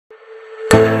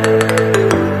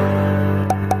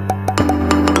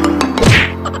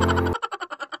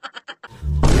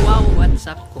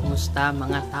kumusta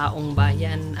mga taong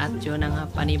bayan? At yun na nga,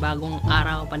 panibagong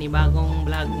araw, panibagong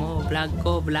vlog mo, vlog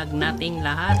ko, vlog nating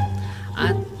lahat.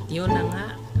 At yun na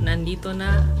nga, nandito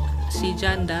na si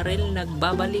John Darrell,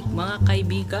 nagbabalik mga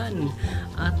kaibigan.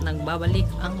 At nagbabalik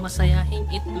ang masayahing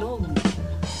itlog.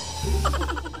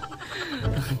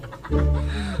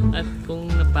 At kung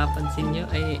napapansin nyo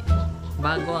ay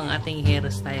bago ang ating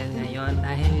hairstyle ngayon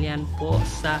dahil yan po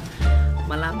sa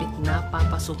malapit na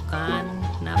pasukan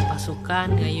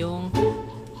ngayong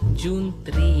June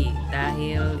 3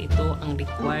 dahil ito ang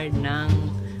required ng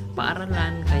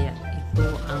paaralan, kaya ito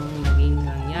ang naging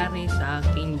nangyari sa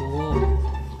aking buhok.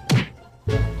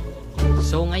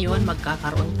 So ngayon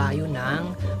magkakaroon tayo ng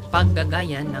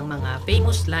paggagaya ng mga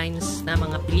famous lines na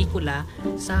mga pelikula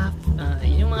sa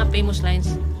yung mga famous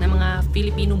lines na mga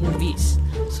Filipino movies.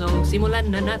 So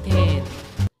simulan na natin.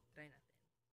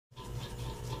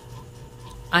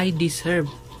 I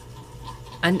deserve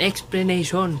an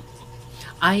explanation.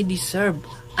 I deserve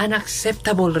an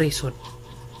acceptable reason.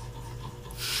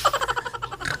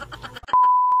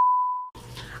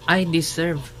 I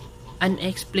deserve an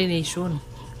explanation.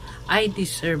 I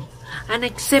deserve an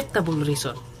acceptable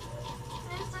reason.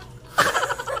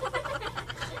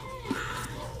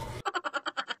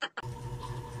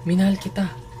 Minahal kita.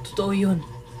 Totoo yun.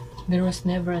 There was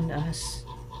never an us.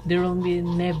 There will be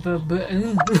never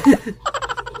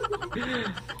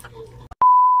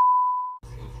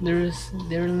There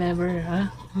will never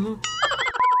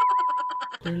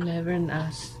There will never an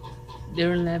us.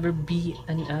 There will never be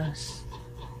an us.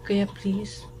 Kaya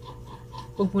please,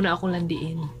 huwag mo na akong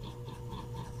landiin.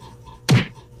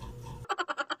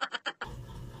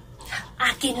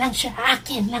 Akin lang siya,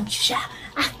 akin lang siya,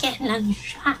 akin lang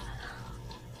siya.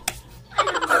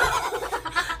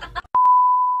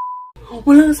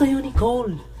 Wala sa'yo,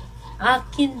 Nicole.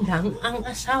 Akin lang ang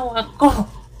asawa ko.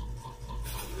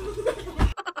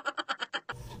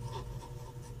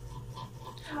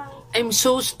 I'm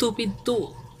so stupid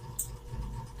too.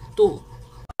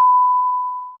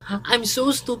 I'm so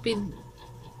stupid.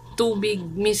 Too big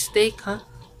mistake, huh?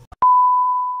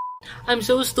 I'm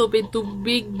so stupid to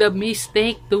big the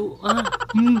mistake to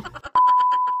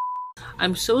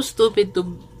I'm so stupid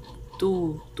to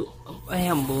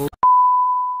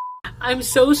I'm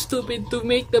so stupid to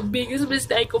make the biggest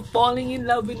mistake of falling in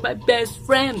love with my best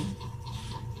friend.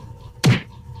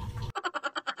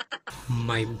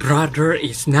 My brother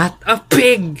is not a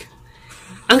pig.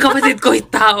 Ang kapatid ko ay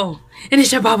tao. Hindi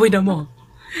siya baboy damo.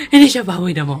 Hindi siya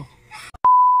baboy damo.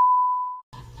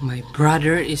 My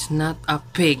brother is not a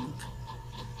pig.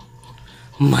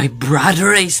 My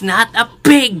brother is not a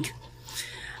pig.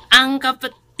 Ang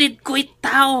kapatid ko ay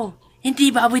tao.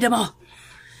 Hindi baboy damo.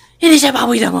 Hindi siya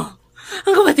baboy damo.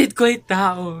 Ang kapatid ko ay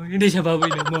tao. Hindi siya baboy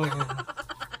damo.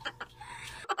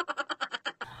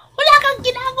 Wala kang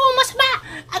ginagawang masama.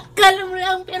 Akala mo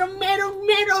lang pero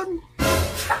meron.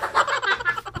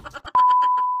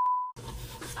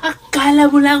 Akala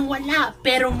mo lang wala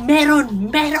pero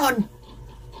meron.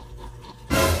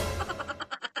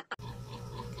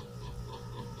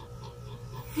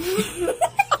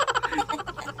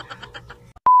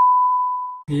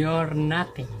 You're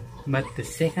nothing but the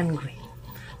second grade,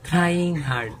 trying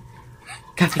hard.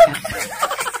 Copy.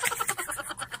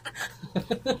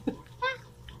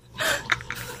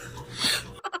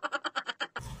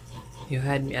 You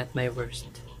had me at my worst.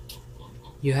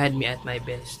 You had me at my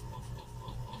best.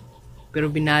 Pero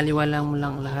binaliwala mo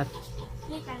lang lahat.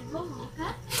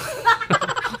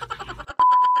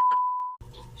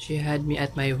 She had me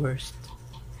at my worst.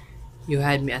 You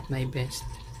had me at my best.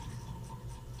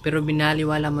 Pero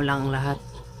binaliwala mo lang lahat.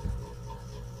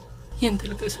 Yan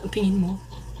talaga sa tingin mo.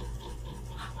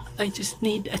 I just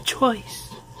need a choice.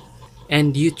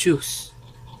 And you choose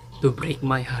to break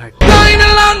my heart.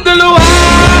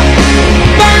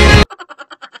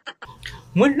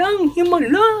 Walang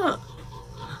himala.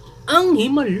 Ang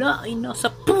himala ay nasa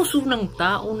puso ng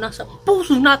tao, nasa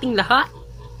puso nating lahat.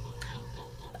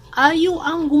 Ayaw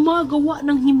ang gumagawa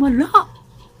ng himala.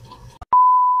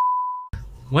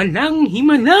 Walang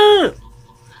himala.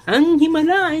 Ang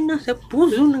himala ay nasa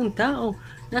puso ng tao,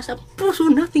 nasa puso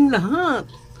nating lahat.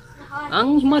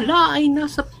 Ang himala ay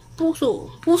nasa puso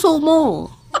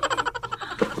mo.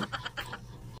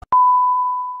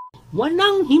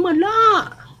 Walang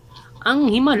himala.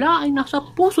 Ang himala ay nasa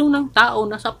puso ng tao,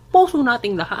 nasa puso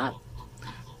nating lahat.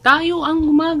 Tayo ang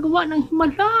gumagawa ng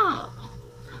himala.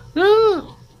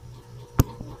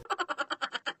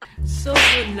 So,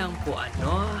 yun lang po at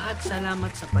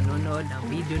salamat sa panonood ng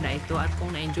video na ito, at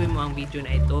kung na-enjoy mo ang video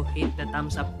na ito, hit the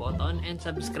thumbs up button and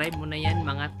subscribe mo na yan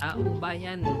mga taong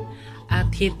bayan, at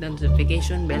hit the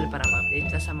notification bell para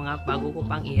ma-update ka sa mga bago ko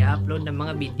pang i-upload ng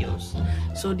mga videos.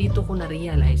 So, dito ko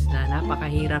na-realize na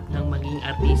napakahirap ng maging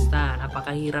artista,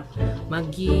 napakahirap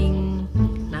maging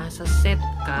nasa set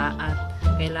ka at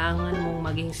kailangan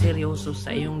mong maging seryoso sa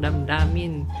iyong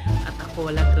damdamin. At ako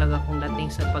wala talaga akong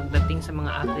pagdating sa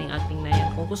mga acting na yan.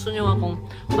 Kung gusto nyo akong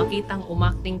makitang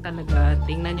umakting talaga,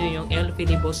 tingnan nyo yung El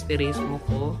Filibusterismo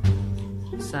ko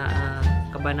sa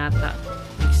kabanata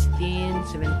 16,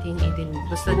 17,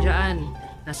 18. Basta dyan,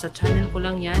 nasa channel ko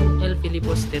lang yan, El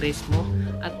Filibusterismo,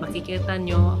 at makikita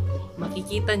nyo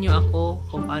ako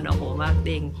kung paano ako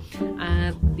umakting.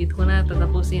 At dito ko na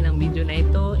tatapusin ang video na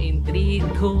ito in 3,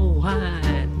 2,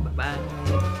 1.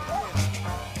 Bye-bye!